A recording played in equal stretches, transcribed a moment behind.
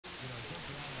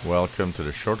Welcome to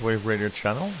the Shortwave Radio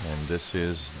channel, and this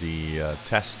is the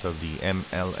test of the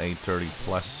MLA 30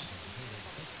 Plus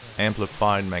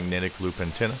amplified magnetic loop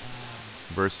antenna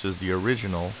versus the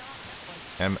original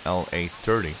MLA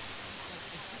 30.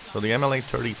 So the MLA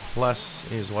 30 Plus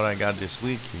is what I got this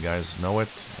week. You guys know it,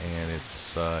 and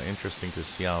it's interesting to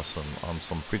see how on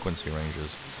some frequency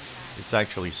ranges it's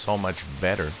actually so much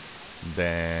better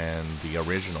than the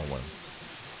original one.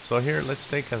 So here, let's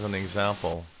take as an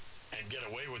example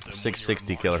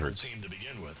 660 kilohertz.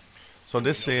 So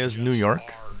this is New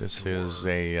York. This is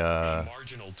a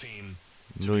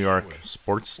New York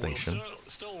sports station.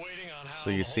 So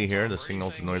you see here the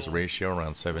signal to noise ratio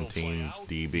around 17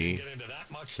 dB,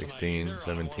 16,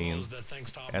 17,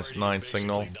 S9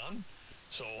 signal.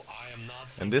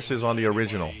 And this is on the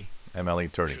original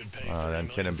MLA 30.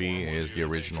 Antenna B is the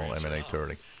original MLA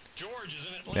 30.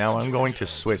 Now I'm going to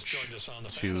switch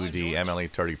to the MLA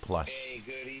 30 Plus.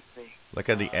 Look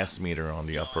at the S meter on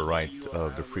the upper right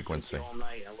of the frequency.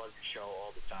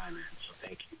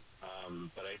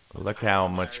 Look how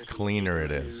much cleaner it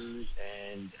is.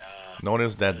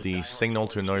 Notice that the signal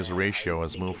to noise ratio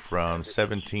has moved from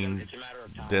 17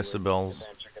 decibels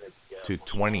to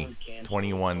 21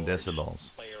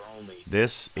 decibels.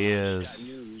 This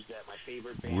is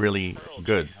really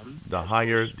good. The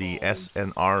higher the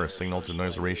SNR, signal to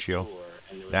noise ratio,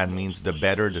 that means the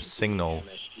better the signal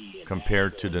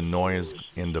compared to the noise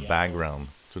in the background,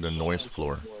 to the noise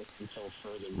floor.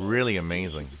 Really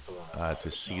amazing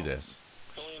to see this.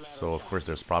 So of course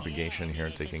there's propagation here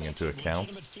taking into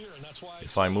account.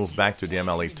 If I move back to the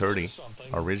MLA 30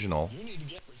 original,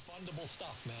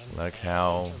 look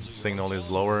how the signal is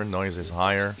lower, noise is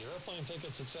higher.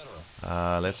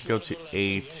 Let's go to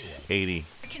 880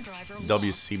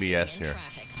 WCBS here.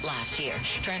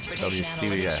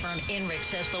 WCBS.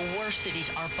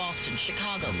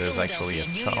 And there's actually a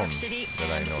tone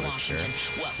that I noticed here. I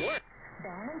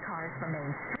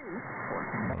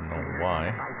don't know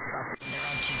why.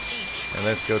 And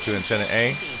let's go to antenna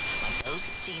A.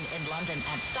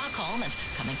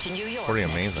 Pretty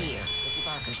amazing.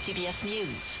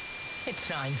 It's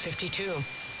 9:52.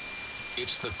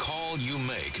 It's the call you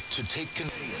make to take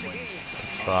control.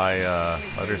 Let's try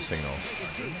other signals.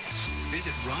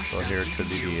 So here it could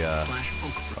be the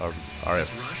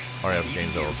RF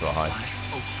gains a little too high.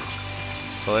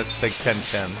 So let's take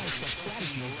 1010.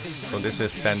 So this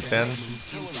is 1010.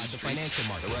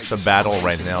 It's a battle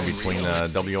right now between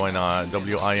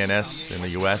WINS in the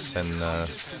US and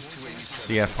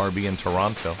CFRB in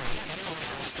Toronto.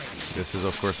 This is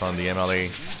of course on the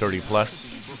MLA 30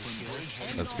 Plus.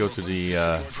 Let's go to the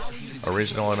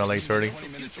original MLA 30.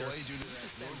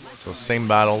 So same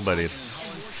battle, but it's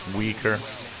weaker.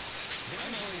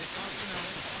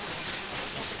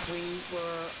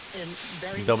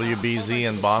 WBZ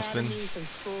in Boston,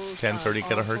 1030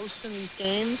 kilohertz.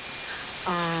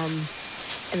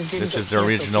 This is the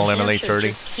original MLA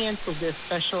 30. Canceled their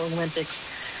Special Olympics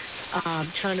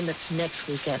tournaments next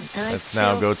weekend. Let's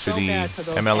now go to the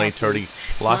MLA 30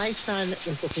 Plus. My son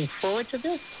is looking forward to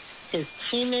this. His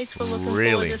teammates were looking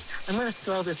really forward to this. I'm going to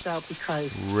throw this out because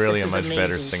really a much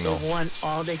better signal. They won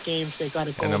all their games. They got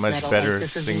a gold and a much medal. better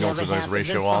signal to noise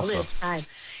ratio also.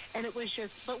 And it was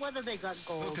just, but whether they got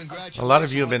gold. A lot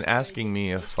of you have been asking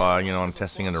me if I'm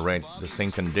testing in the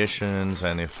same conditions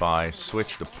and if I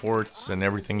switch the ports and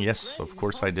everything. Yes, of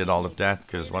course I did all of that,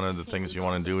 because one of the things you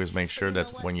want to do is make sure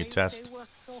that when you test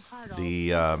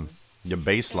the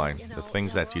baseline, the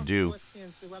things that you do,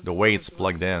 the way it's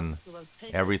plugged in,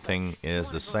 everything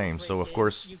is the same. So of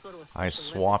course I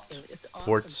swapped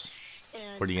ports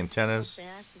for the antennas.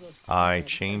 I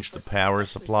changed the power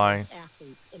supply.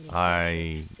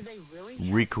 I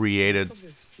recreated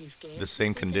the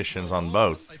same conditions on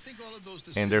both,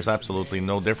 and there's absolutely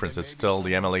no difference. It's still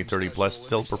the MLA 30 Plus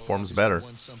still performs better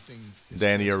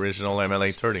than the original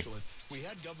MLA 30.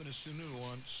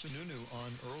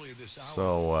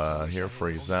 So here, for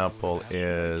example,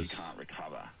 is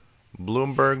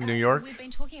Bloomberg, New York. We've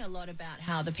been talking a lot about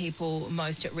how the people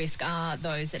most at risk are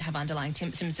those that have underlying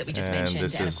symptoms that we just mentioned,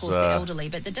 this and is, of course the elderly.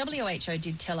 But the WHO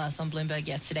did tell us on Bloomberg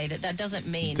yesterday that that doesn't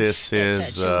mean this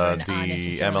is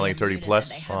the MLA 30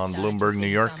 Plus on Bloomberg, New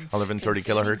York, 1130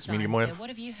 kilohertz medium wave. What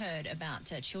have you heard about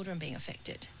children being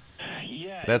affected?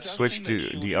 Yeah, let's switch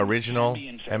to the original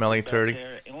MLA 30.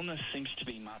 Illness seems to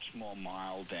be much more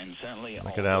mild, and certainly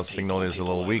look at how signal is a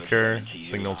little weaker.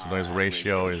 Signal to noise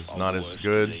ratio is not as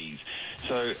good.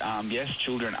 So yes,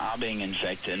 children are being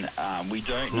infected. We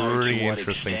don't know pretty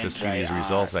interesting to see these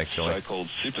results, actually. So-called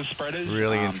super spreaders.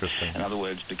 Really interesting. In other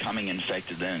words, becoming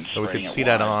infected and so we could see it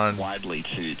that on widely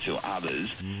to others.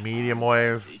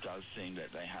 Mediumwave It does seem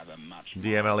that they have a much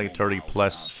the MLA 30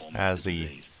 Plus has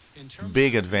a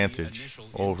big advantage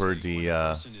over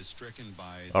the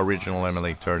original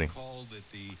MLA 30.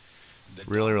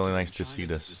 Really, really nice to see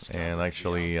this, and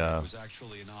actually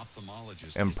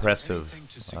impressive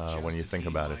when you think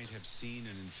about it.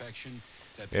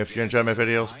 If you enjoy my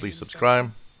videos, please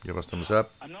subscribe, give us thumbs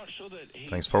up.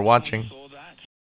 Thanks for watching.